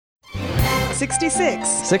66.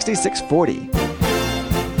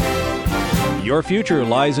 6640. Your future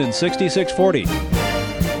lies in 6640.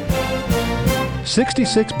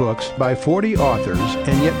 66 books by 40 authors,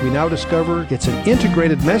 and yet we now discover it's an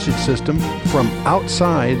integrated message system from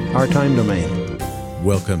outside our time domain.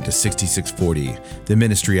 Welcome to 6640, the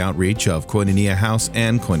ministry outreach of Koinonia House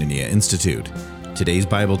and Koinonia Institute. Today's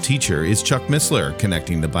Bible teacher is Chuck Missler,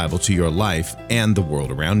 connecting the Bible to your life and the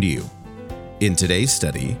world around you. In today's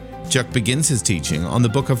study, Chuck begins his teaching on the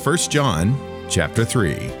book of 1 John, chapter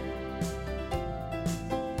 3.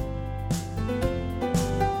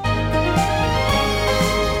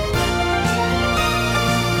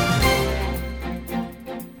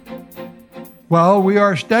 Well, we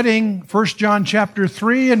are studying 1 John chapter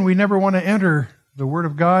 3, and we never want to enter the Word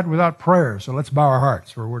of God without prayer. So let's bow our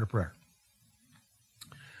hearts for a word of prayer.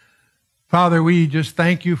 Father, we just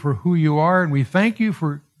thank you for who you are, and we thank you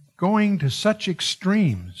for going to such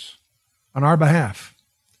extremes on our behalf.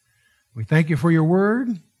 We thank you for your Word.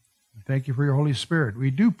 We thank you for your Holy Spirit. We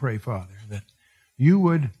do pray, Father, that you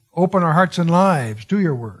would open our hearts and lives to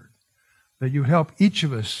your Word, that you help each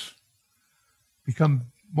of us become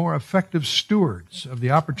more effective stewards of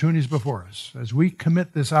the opportunities before us as we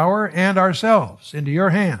commit this hour and ourselves into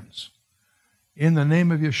your hands. In the name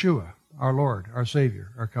of Yeshua, our Lord, our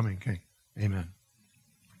Savior, our coming King. Amen.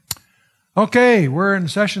 Okay, we're in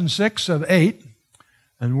session 6 of 8,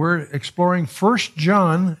 and we're exploring 1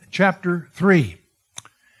 John chapter 3.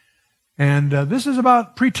 And this is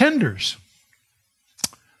about pretenders.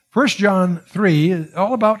 1 John 3 is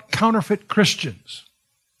all about counterfeit Christians.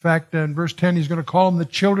 In fact, in verse 10, he's going to call them the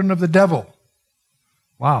children of the devil.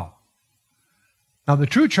 Wow. Now, the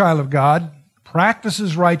true child of God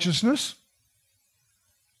practices righteousness,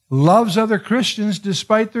 loves other Christians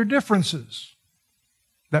despite their differences.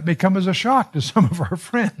 That may come as a shock to some of our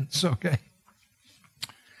friends, okay?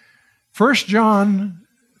 1 John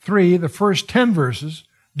 3, the first 10 verses,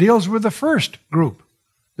 deals with the first group,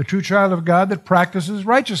 the true child of God that practices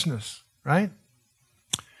righteousness, right?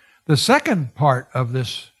 The second part of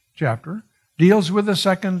this chapter deals with the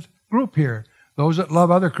second group here, those that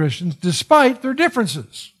love other Christians despite their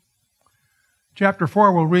differences. Chapter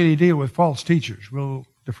 4 will really deal with false teachers. We'll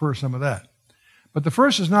defer some of that. But the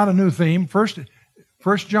first is not a new theme.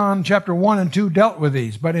 First John chapter 1 and 2 dealt with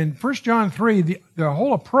these. But in 1 John 3, the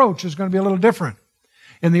whole approach is going to be a little different.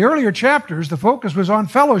 In the earlier chapters, the focus was on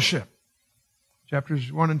fellowship,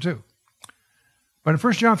 chapters 1 and 2. But in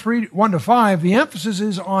 1 John 3, 1 to 5, the emphasis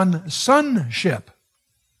is on sonship.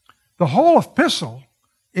 The whole epistle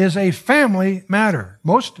is a family matter.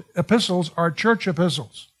 Most epistles are church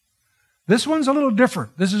epistles. This one's a little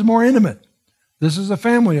different. This is more intimate. This is a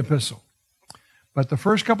family epistle. But the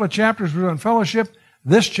first couple of chapters were on fellowship.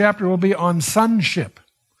 This chapter will be on sonship,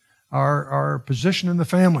 our position in the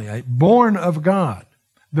family, born of God.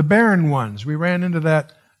 The barren ones, we ran into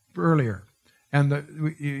that earlier.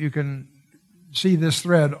 And you can see this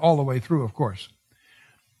thread all the way through, of course.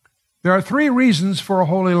 There are 3 reasons for a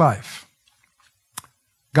holy life.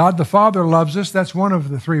 God the Father loves us. That's one of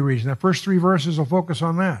the 3 reasons. The first 3 verses will focus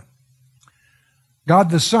on that. God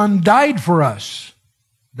the Son died for us.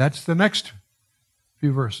 That's the next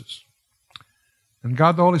few verses. And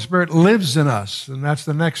God the Holy Spirit lives in us, and that's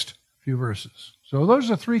the next few verses. So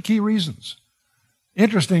those are 3 key reasons.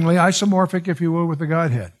 Interestingly, isomorphic, if you will, with the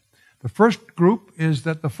Godhead. The first group is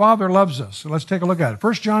that the Father loves us. So let's take a look at it.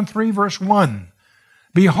 1 John 3, verse 1.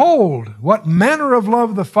 Behold, what manner of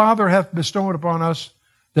love the Father hath bestowed upon us,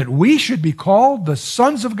 that we should be called the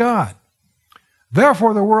sons of God.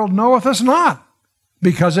 Therefore the world knoweth us not,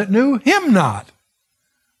 because it knew him not.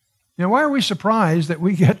 You know, why are we surprised that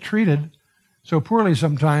we get treated so poorly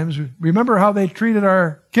sometimes? Remember how they treated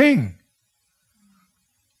our king.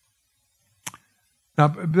 Now,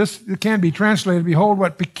 this can be translated, behold,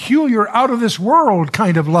 what peculiar out of this world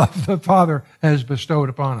kind of love the Father has bestowed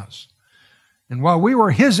upon us. And while we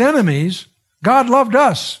were his enemies, God loved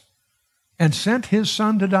us and sent his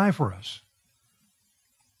Son to die for us.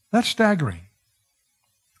 That's staggering.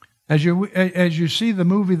 As you see the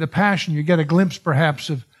movie The Passion, you get a glimpse perhaps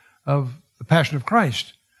of the Passion of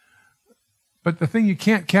Christ. But the thing you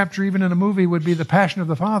can't capture even in a movie would be the passion of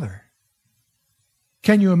the Father.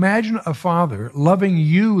 Can you imagine a father loving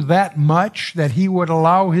you that much that he would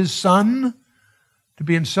allow his son to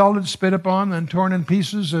be insulted, spit upon, and torn in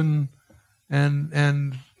pieces and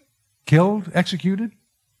killed, executed?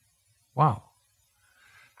 Wow.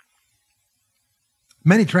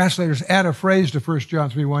 Many translators add a phrase to 1 John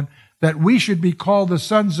 3:1 that we should be called the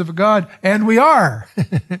sons of God, and we are.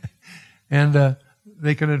 And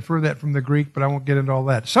they can infer that from the Greek, but I won't get into all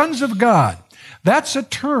that. Sons of God. That's a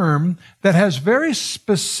term that has very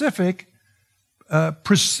specific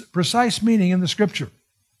precise meaning in the Scripture.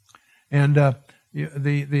 And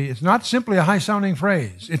it's not simply a high-sounding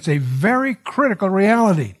phrase. It's a very critical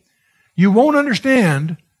reality. You won't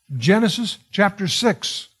understand Genesis chapter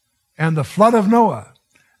 6 and the flood of Noah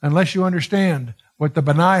unless you understand what the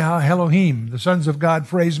B'nai Ha-Elohim, the sons of God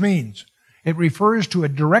phrase means. It refers to a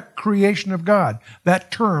direct creation of God.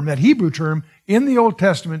 That term, that Hebrew term in the Old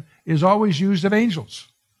Testament is always used of angels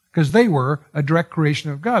because they were a direct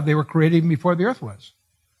creation of God. They were created even before the earth was.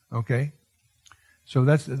 Okay? So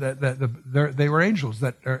they were angels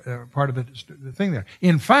that are part of the thing there.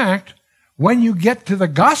 In fact, when you get to the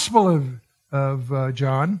Gospel of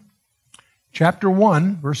John, chapter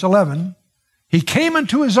 1, verse 11, he came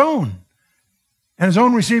unto his own, and his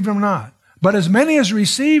own received him not. But as many as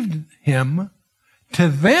received him, to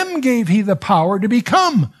them gave he the power to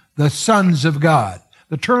become the sons of God.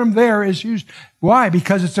 The term there is used. Why?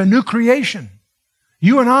 Because it's a new creation.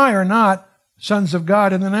 You and I are not sons of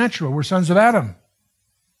God in the natural. We're sons of Adam.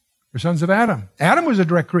 We're sons of Adam. Adam was a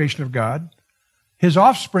direct creation of God. His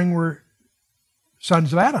offspring were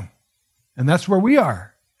sons of Adam. And that's where we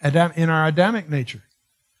are, in our Adamic nature.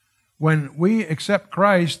 When we accept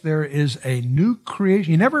Christ, there is a new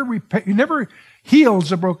creation. He never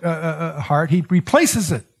heals a broken heart. He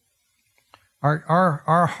replaces it.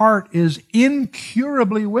 Our heart is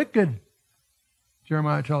incurably wicked,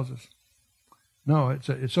 Jeremiah tells us. No,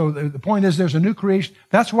 so the point is there's a new creation.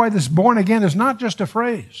 That's why this born again is not just a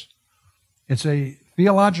phrase. It's a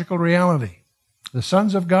theological reality. The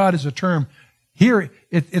sons of God is a term. Here,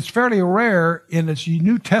 it's fairly rare in its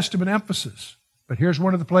New Testament emphasis. But here's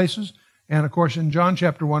one of the places. And, of course, in John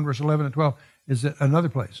chapter 1, verse 11 and 12 is another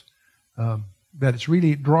place that it's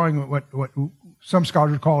really drawing what some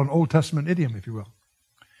scholars would call an Old Testament idiom, if you will.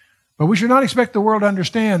 But we should not expect the world to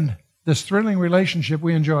understand this thrilling relationship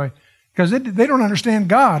we enjoy because they don't understand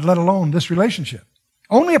God, let alone this relationship.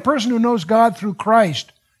 Only a person who knows God through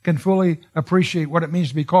Christ can fully appreciate what it means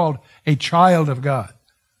to be called a child of God.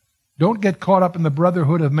 Don't get caught up in the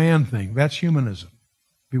brotherhood of man thing. That's humanism.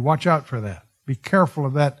 Watch out for that. Be careful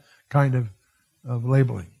of that kind of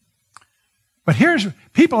labeling. But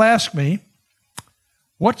people ask me,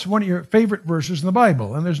 what's one of your favorite verses in the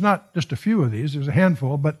Bible? And there's not just a few of these, there's a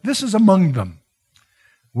handful, but this is among them.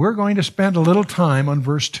 We're going to spend a little time on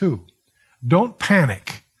verse 2. Don't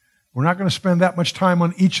panic. We're not going to spend that much time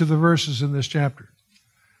on each of the verses in this chapter.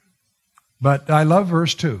 But I love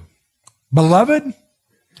verse 2. Beloved,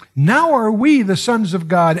 now are we the sons of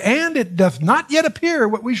God, and it doth not yet appear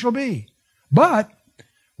what we shall be. But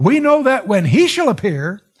we know that when he shall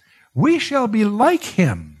appear, we shall be like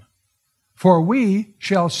him, for we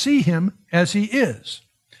shall see him as he is.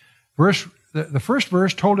 The first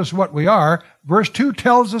verse told us what we are. Verse 2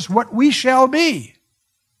 tells us what we shall be.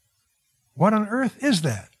 What on earth is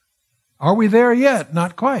that? Are we there yet?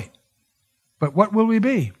 Not quite. But what will we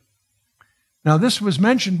be? Now, this was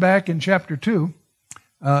mentioned back in chapter 2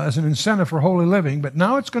 as an incentive for holy living, but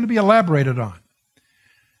now it's going to be elaborated on.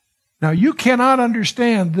 Now, you cannot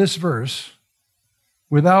understand this verse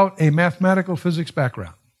without a mathematical physics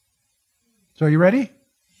background. So, are you ready?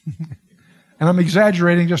 And I'm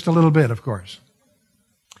exaggerating just a little bit, of course.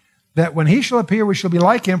 That when he shall appear, we shall be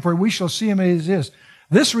like him, for we shall see him as he is.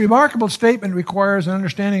 This remarkable statement requires an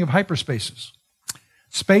understanding of hyperspaces.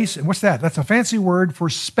 Space, and what's that? That's a fancy word for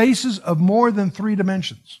spaces of more than 3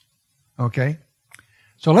 dimensions. Okay?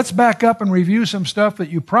 So let's back up and review some stuff that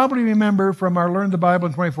you probably remember from our Learn the Bible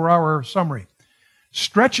in 24-hour summary.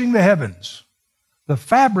 Stretching the heavens, the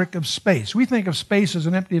fabric of space. We think of space as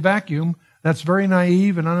an empty vacuum. That's very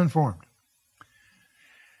naive and uninformed.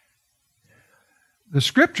 The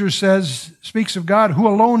Scripture speaks of God who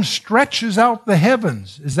alone stretches out the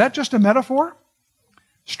heavens. Is that just a metaphor?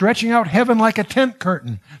 Stretching out heaven like a tent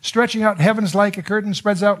curtain. Stretching out heavens like a curtain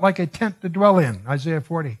spreads out like a tent to dwell in. Isaiah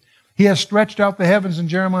 40. He has stretched out the heavens in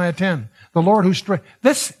Jeremiah 10. The Lord who stretched.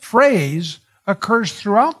 This phrase occurs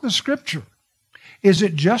throughout the Scripture. Is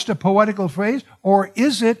it just a poetical phrase, or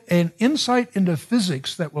is it an insight into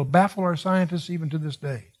physics that will baffle our scientists even to this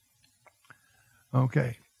day?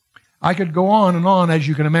 Okay. I could go on and on, as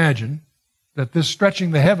you can imagine, that this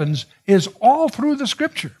stretching the heavens is all through the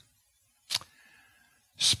Scripture.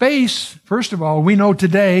 Space, first of all, we know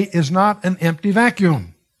today is not an empty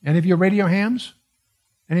vacuum. Any of you radio hams?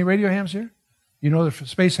 Any radio hams here? You know that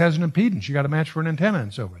space has an impedance. You got to match for an antenna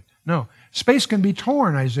and so forth. No. Space can be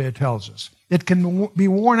torn, Isaiah tells us. It can be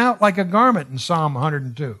worn out like a garment in Psalm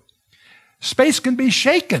 102. Space can be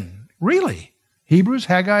shaken, really. Hebrews,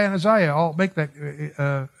 Haggai, and Isaiah all make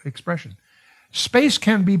that expression. Space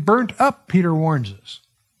can be burnt up, Peter warns us.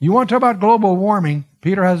 You want to talk about global warming,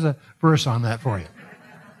 Peter has a verse on that for you.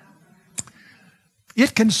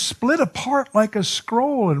 It can split apart like a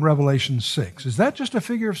scroll in Revelation 6. Is that just a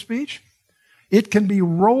figure of speech? It can be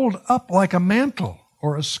rolled up like a mantle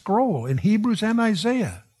or a scroll in Hebrews and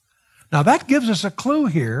Isaiah. Now that gives us a clue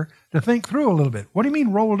here to think through a little bit. What do you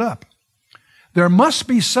mean rolled up? There must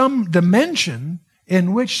be some dimension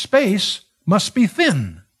in which space must be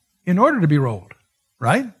thin in order to be rolled,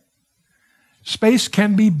 right? Space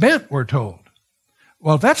can be bent, we're told.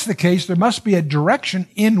 Well, if that's the case, there must be a direction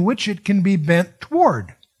in which it can be bent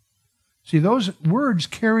toward. See, those words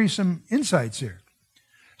carry some insights here.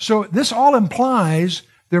 So this all implies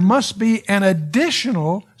there must be an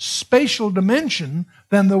additional spatial dimension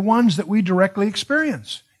than the ones that we directly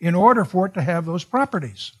experience in order for it to have those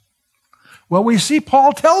properties. Well, we see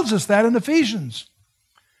Paul tells us that in Ephesians.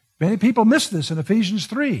 Many people miss this in Ephesians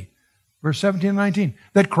 3. Verse 17 and 19,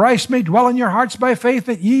 that Christ may dwell in your hearts by faith,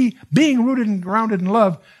 that ye, being rooted and grounded in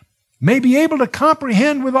love, may be able to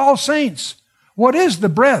comprehend with all saints what is the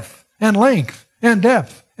breadth and length and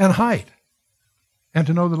depth and height, and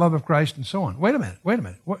to know the love of Christ and so on. Wait a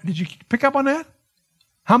minute. What, did you pick up on that?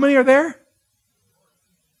 How many are there?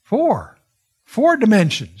 4. 4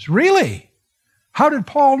 dimensions. Really? How did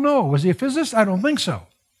Paul know? Was he a physicist? I don't think so.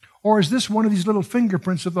 Or is this one of these little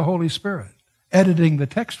fingerprints of the Holy Spirit editing the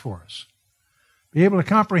text for us? Be able to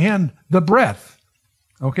comprehend the breadth,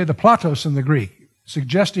 okay, the platos in the Greek,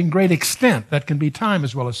 suggesting great extent. That can be time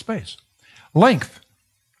as well as space. Length,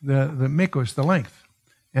 the mikos, the length,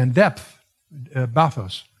 and depth,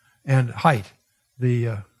 bathos, and height,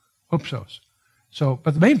 the hupsos. So,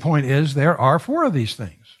 but the main point is there are 4 of these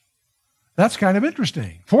things. That's kind of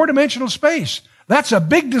interesting. 4-dimensional space. That's a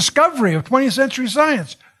big discovery of 20th century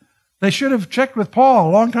science. They should have checked with Paul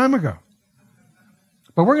a long time ago.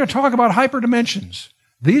 But we're going to talk about hyperdimensions.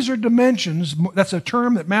 These are dimensions, that's a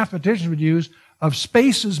term that mathematicians would use, of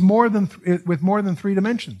spaces with more than 3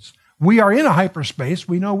 dimensions. We are in a hyperspace.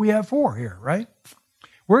 We know we have 4 here, right?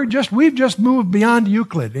 We've just moved beyond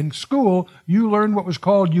Euclid. In school, you learned what was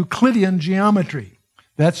called Euclidean geometry.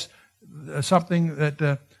 That's something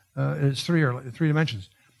that is 3 dimensions.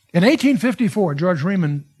 In 1854, George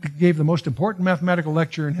Riemann gave the most important mathematical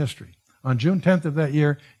lecture in history. On June 10th of that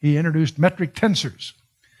year, he introduced metric tensors.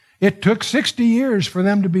 It took 60 years for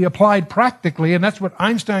them to be applied practically, and that's what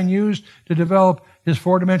Einstein used to develop his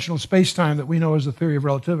 4-dimensional space-time that we know as the theory of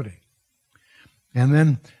relativity. And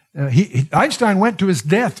then Einstein went to his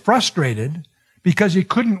death frustrated because he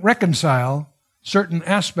couldn't reconcile certain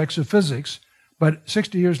aspects of physics, but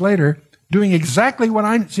 60 years later, doing exactly what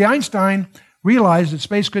Einstein realized that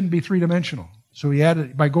space couldn't be 3-dimensional. So he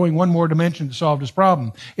added, by going one more dimension to solve his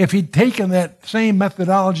problem. If he'd taken that same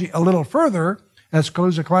methodology a little further, as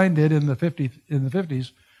Kaluza-Klein did in the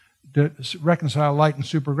 50s, to reconcile light and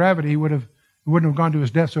supergravity, he wouldn't have gone to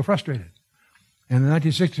his death so frustrated. And in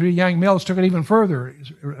 1963, Yang-Mills took it even further,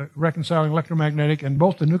 reconciling electromagnetic and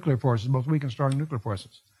both the nuclear forces, both weak and strong nuclear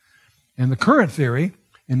forces. And the current theory,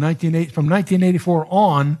 from 1984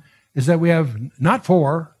 on, is that we have not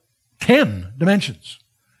 4, 10 dimensions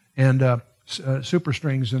and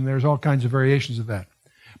superstrings, and there's all kinds of variations of that.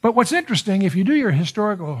 But what's interesting, if you do your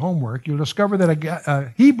historical homework, you'll discover that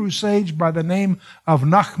a Hebrew sage by the name of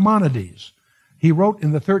Nachmanides, he wrote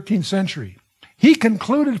in the 13th century, he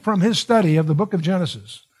concluded from his study of the book of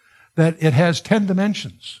Genesis that it has 10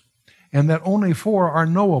 dimensions and that only 4 are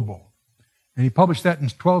knowable. And he published that in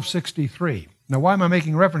 1263. Now, why am I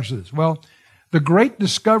making reference to this? Well, the great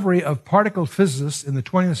discovery of particle physicists in the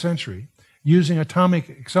 20th century using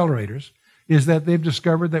atomic accelerators is that they've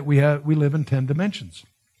discovered that we live in 10 dimensions.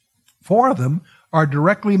 4 of them are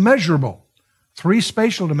directly measurable, 3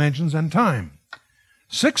 spatial dimensions and time.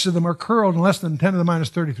 6 of them are curled in less than 10 to the minus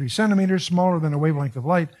 33 centimeters, smaller than a wavelength of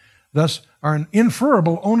light, thus are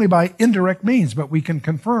inferable only by indirect means, but we can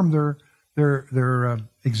confirm their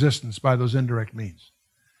existence by those indirect means.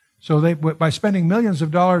 So by spending millions of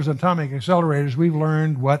dollars on atomic accelerators, we've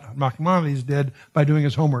learned what Maimonides did by doing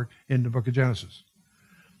his homework in the book of Genesis.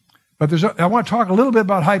 But I want to talk a little bit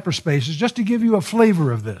about hyperspaces just to give you a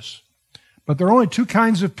flavor of this. But there are only 2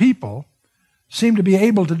 kinds of people seem to be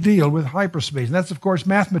able to deal with hyperspace. And that's, of course,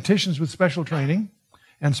 mathematicians with special training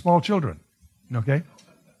and small children. Okay?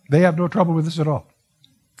 They have no trouble with this at all.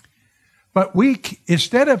 But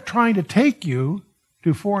instead of trying to take you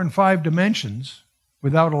to 4 and 5 dimensions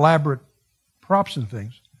without elaborate props and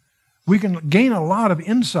things, we can gain a lot of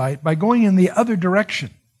insight by going in the other direction,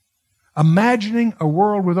 imagining a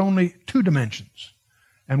world with only 2 dimensions.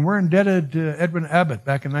 And we're indebted to Edwin Abbott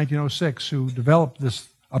back in 1906, who developed this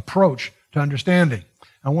approach to understanding.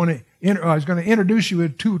 I was going to introduce you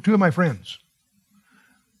to two of my friends.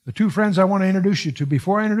 The two friends I want to introduce you to,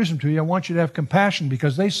 before I introduce them to you, I want you to have compassion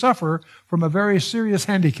because they suffer from a very serious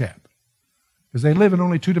handicap because they live in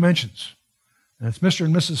only two dimensions. And it's Mr.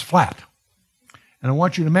 and Mrs. Flat. And I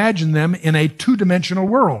want you to imagine them in a two-dimensional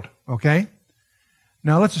world, okay?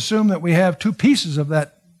 Now let's assume that we have two pieces of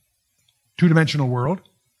that two-dimensional world.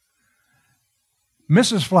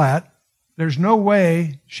 Mrs. Flat, there's no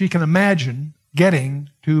way she can imagine getting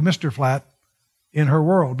to Mr. Flat in her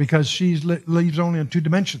world because she lives only in two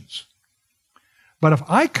dimensions. But if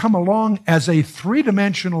I come along as a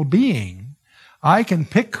three-dimensional being, I can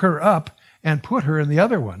pick her up and put her in the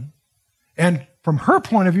other one. And from her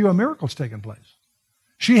point of view, a miracle's taken place.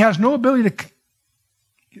 She has no ability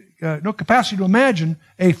to, no capacity to imagine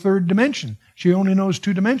a third dimension. She only knows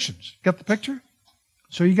two dimensions. Get the picture?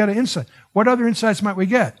 So you got an insight. What other insights might we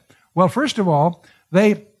get? Well, first of all,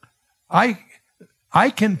 I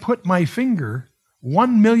can put my finger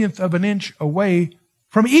 1/1,000,000th of an inch away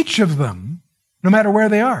from each of them, no matter where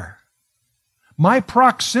they are. My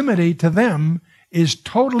proximity to them is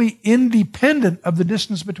totally independent of the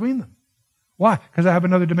distance between them. Why? Because I have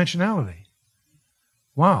another dimensionality.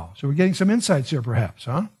 Wow. So we're getting some insights here, perhaps,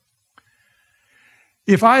 huh?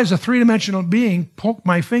 If I, as a three-dimensional being, poke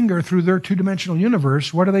my finger through their two-dimensional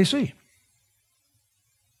universe, what do they see?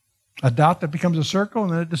 A dot that becomes a circle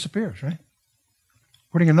and then it disappears, right?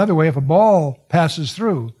 Putting it another way, if a ball passes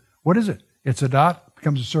through, what is it? It's a dot,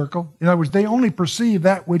 becomes a circle. In other words, they only perceive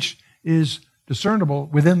that which is discernible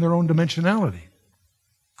within their own dimensionality.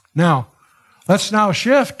 Now, let's now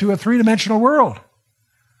shift to a three-dimensional world.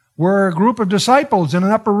 We're a group of disciples in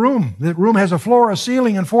an upper room. The room has a floor, a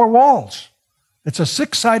ceiling, and 4 walls. It's a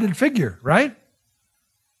 6-sided figure, right?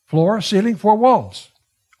 Floor, ceiling, 4 walls.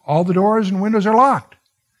 All the doors and windows are locked.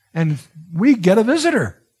 And we get a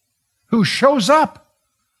visitor who shows up.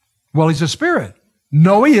 Well, he's a spirit.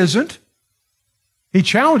 No, he isn't. He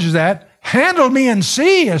challenges that. Handle me and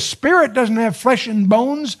see. A spirit doesn't have flesh and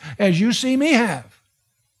bones as you see me have.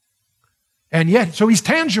 And yet, so he's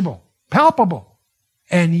tangible, palpable.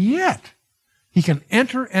 And yet, he can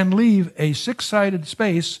enter and leave a 6-sided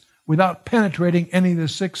space without penetrating any of the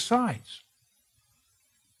 6 sides.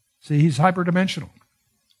 See, he's hyperdimensional.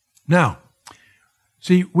 Now,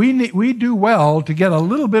 see, we do well to get a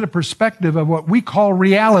little bit of perspective of what we call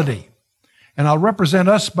reality. And I'll represent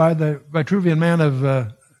us by the Vitruvian man of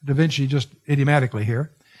Da Vinci just idiomatically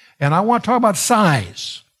here. And I want to talk about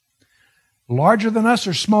size. Larger than us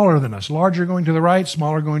or smaller than us? Larger going to the right,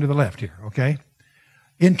 smaller going to the left here, okay?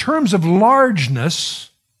 In terms of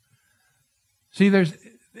largeness, see,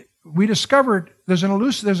 we discovered there's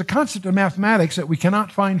a concept of mathematics that we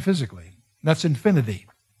cannot find physically. That's infinity.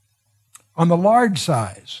 On the large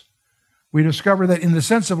size, we discover that in the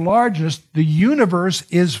sense of largeness, the universe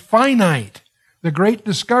is finite. The great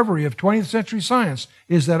discovery of 20th century science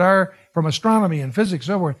is that from astronomy and physics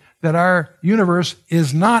and so forth, that our universe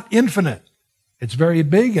is not infinite. It's very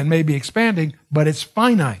big and may be expanding, but it's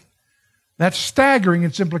finite. That's staggering in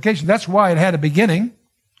its implications. That's why it had a beginning,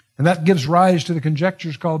 and that gives rise to the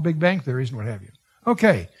conjectures called Big Bang theories and what have you.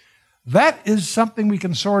 Okay, that is something we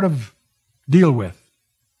can sort of deal with.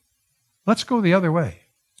 Let's go the other way.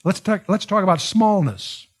 Let's talk about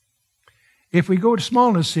smallness. If we go to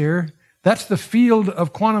smallness here, that's the field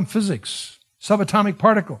of quantum physics, subatomic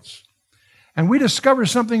particles. And we discover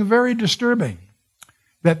something very disturbing,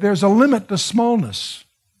 that there's a limit to smallness,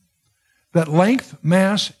 that length,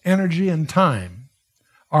 mass, energy, and time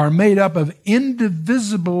are made up of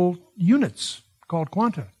indivisible units called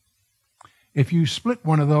quanta. If you split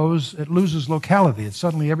one of those, it loses locality. It's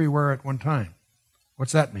suddenly everywhere at one time.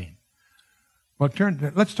 What's that mean? Well,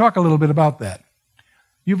 let's talk a little bit about that.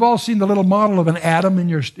 You've all seen the little model of an atom in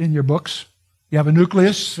your books. You have a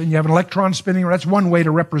nucleus and you have an electron spinning. That's one way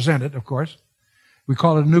to represent it, of course. We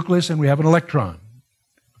call it a nucleus and we have an electron.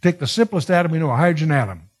 Take the simplest atom we know, a hydrogen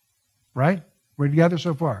atom, right? We're together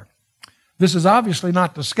so far. This is obviously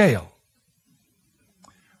not to scale.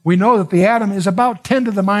 We know that the atom is about 10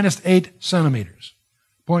 to the minus 8 centimeters.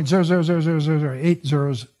 0.0000008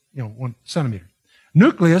 zeros, 1 centimeter.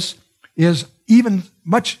 Nucleus is even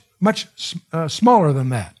much smaller than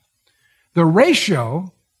that. The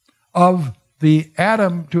ratio of the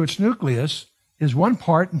atom to its nucleus is 1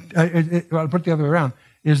 part, I'll put it the other way around,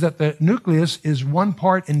 is that the nucleus is 1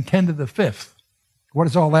 part in 10 to the 5th. What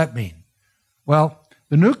does all that mean? Well,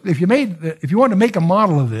 if you want to make a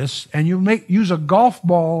model of this and you use a golf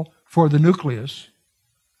ball for the nucleus,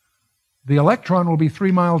 the electron will be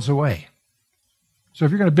 3 miles away. So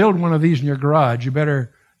if you're going to build one of these in your garage, you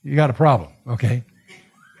got a problem, okay?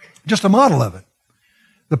 Just a model of it.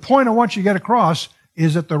 The point I want you to get across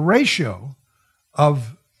is that the ratio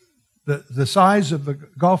of the size of the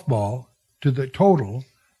golf ball to the total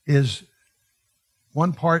is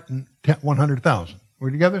 1 part in 100,000. We're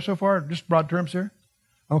together so far? Just broad terms here?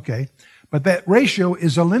 Okay. But that ratio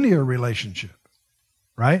is a linear relationship,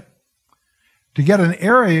 right? To get an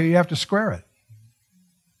area, you have to square it.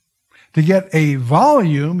 To get a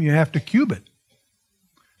volume, you have to cube it.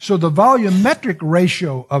 So the volumetric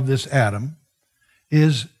ratio of this atom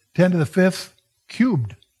is 10 to the 5th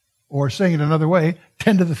cubed, or saying it another way,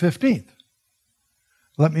 10 to the 15th.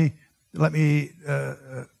 Let me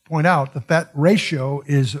point out that ratio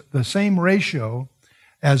is the same ratio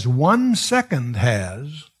as 1 second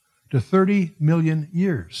has to 30 million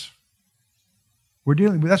years. We're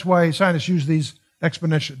dealing with, that's why scientists use these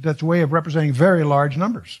exponential, that's a way of representing very large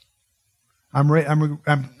numbers. I'm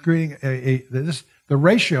creating the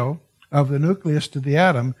ratio of the nucleus to the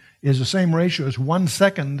atom is the same ratio as 1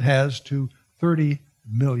 second has to 30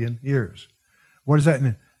 million years. What does that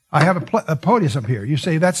mean? I have a podium up here. You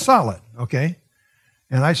say that's solid, okay?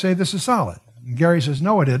 And I say this is solid. And Gary says,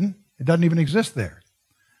 no, it isn't. It doesn't even exist there.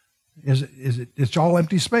 It's all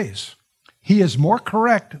empty space. He is more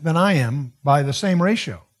correct than I am by the same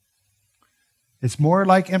ratio. It's more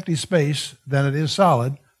like empty space than it is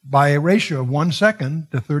solid by a ratio of 1 second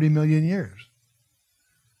to 30 million years.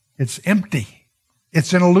 It's empty.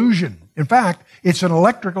 It's an illusion. In fact, it's an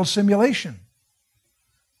electrical simulation.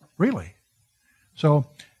 Really. So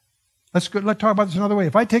let's talk about this another way.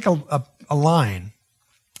 If I take a line,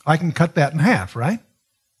 I can cut that in half, right?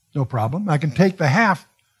 No problem. I can take the half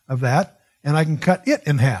of that and I can cut it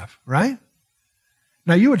in half, right?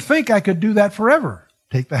 Now you would think I could do that forever.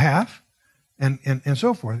 Take the half and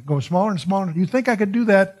so forth. Go smaller and smaller. You think I could do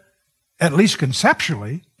that, at least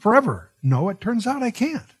conceptually, forever? No, it turns out I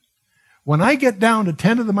can't. When I get down to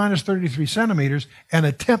 10 to the minus 33 centimeters and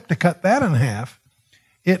attempt to cut that in half,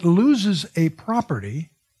 it loses a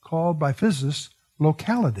property called by physicists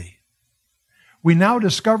locality. We now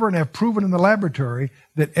discover and have proven in the laboratory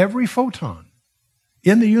that every photon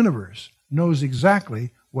in the universe knows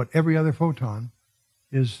exactly what every other photon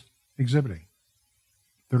is exhibiting.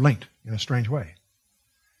 They're linked in a strange way.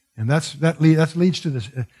 And that leads to this,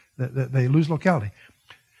 they lose locality.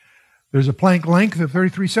 There's a Planck length of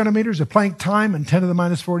 33 centimeters, a Planck time in 10 to the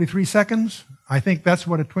minus 43 seconds. I think that's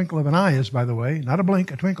what a twinkle of an eye is, by the way. Not a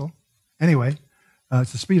blink, a twinkle. Anyway,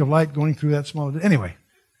 it's the speed of light going through that small... Anyway,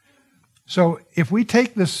 so if we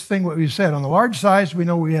take this thing, what we've said, on the large size, we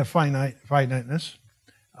know we have finiteness.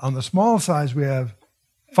 On the small size, we have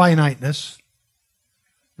finiteness.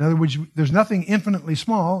 In other words, there's nothing infinitely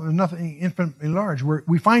small and nothing infinitely large.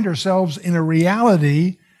 We find ourselves in a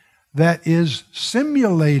reality that is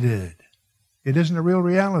simulated. It isn't a real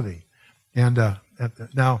reality. And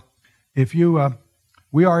now,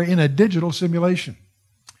 we are in a digital simulation,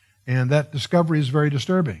 and that discovery is very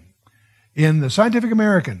disturbing. In the Scientific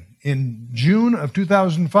American, in June of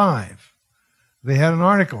 2005, they had an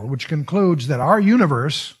article which concludes that our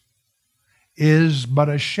universe is but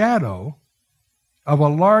a shadow of a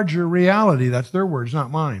larger reality. That's their words,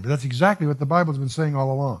 not mine. But that's exactly what the Bible's been saying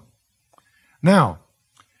all along. Now,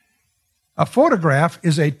 a photograph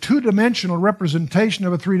is a two-dimensional representation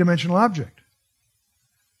of a three-dimensional object.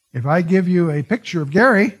 If I give you a picture of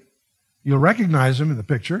Gary, you'll recognize him in the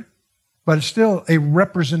picture, but it's still a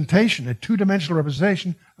representation, a two-dimensional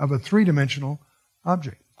representation of a three-dimensional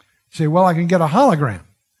object. You say, well, I can get a hologram.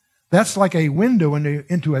 That's like a window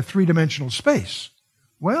into a three-dimensional space.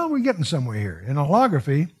 Well, we're getting somewhere here. In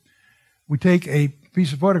holography, we take a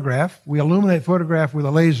piece of photograph, we illuminate photograph with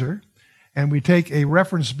a laser, and we take a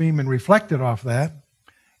reference beam and reflect it off that,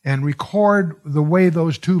 and record the way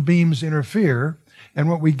those two beams interfere. And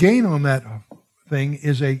what we gain on that thing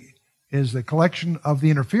is the collection of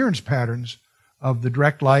the interference patterns of the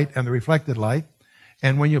direct light and the reflected light.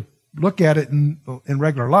 And when you look at it in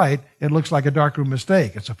regular light, it looks like a darkroom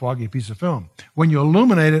mistake. It's a foggy piece of film. When you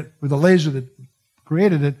illuminate it with a laser that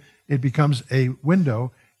created it, it becomes a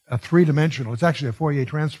window, a three-dimensional. It's actually a Fourier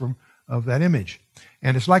transform of that image.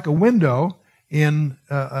 And it's like a window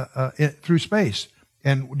through space.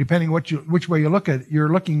 And depending which way you look at it, you're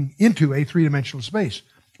looking into a three-dimensional space.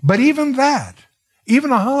 But even that,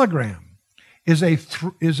 even a hologram, is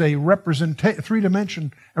a representation of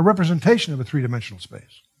a three-dimensional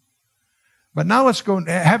space. But now let's go,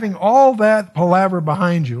 having all that palaver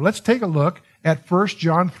behind you, let's take a look at 1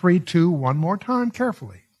 John 3:2 one more time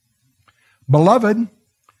carefully. Beloved,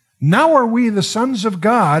 now are we the sons of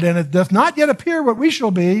God, and it doth not yet appear what we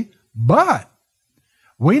shall be, but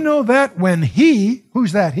we know that when he,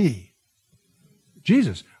 who's that he?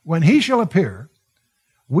 Jesus. When he shall appear,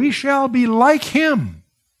 we shall be like him.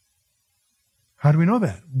 How do we know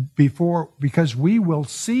that? Because we will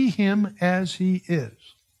see him as he is.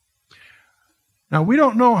 Now, we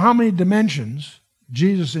don't know how many dimensions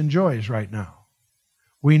Jesus enjoys right now.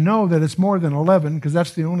 We know that it's more than 11 because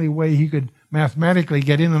that's the only way he could mathematically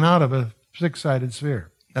get in and out of a six-sided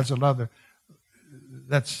sphere. That's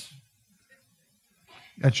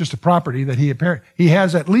just a property that he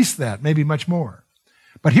has at least that, maybe much more.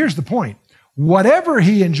 But here's the point. Whatever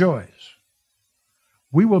he enjoys,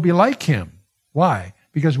 we will be like him. Why?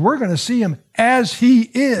 Because we're going to see him as he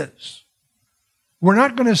is. We're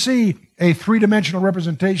not going to see a three-dimensional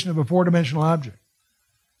representation of a four-dimensional object.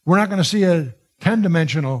 We're not going to see a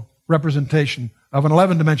 10-dimensional representation of an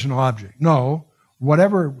 11-dimensional object. No,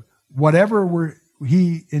 whatever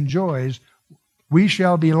he enjoys, we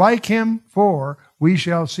shall be like him, for we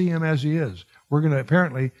shall see him as he is. We're going to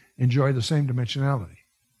apparently enjoy the same dimensionality.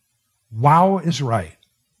 Wow is right.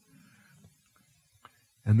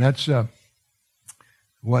 And that's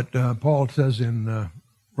what Paul says in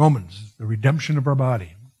Romans, the redemption of our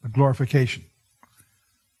body, the glorification.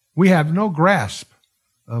 We have no grasp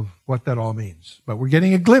of what that all means, but we're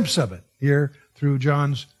getting a glimpse of it here through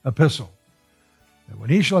John's epistle. And when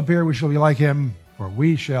he shall appear, we shall be like him, for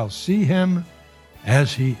we shall see him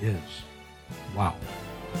as he is. Wow.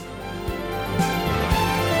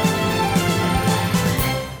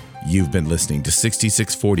 You've been listening to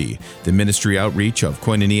 6640, the ministry outreach of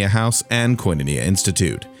Koinonia House and Koinonia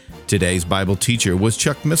Institute. Today's Bible teacher was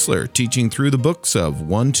Chuck Missler, teaching through the books of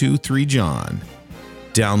 1, 2, 3 John.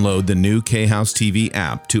 Download the new K-House TV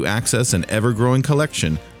app to access an ever-growing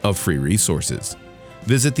collection of free resources.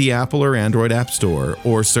 Visit the Apple or Android App Store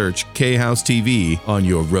or search K-House TV on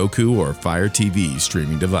your Roku or Fire TV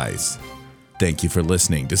streaming device. Thank you for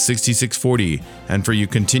listening to 6640 and for your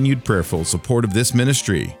continued prayerful support of this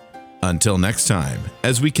ministry. Until next time,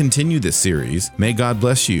 as we continue this series, may God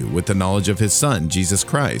bless you with the knowledge of His Son, Jesus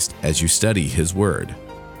Christ, as you study His Word.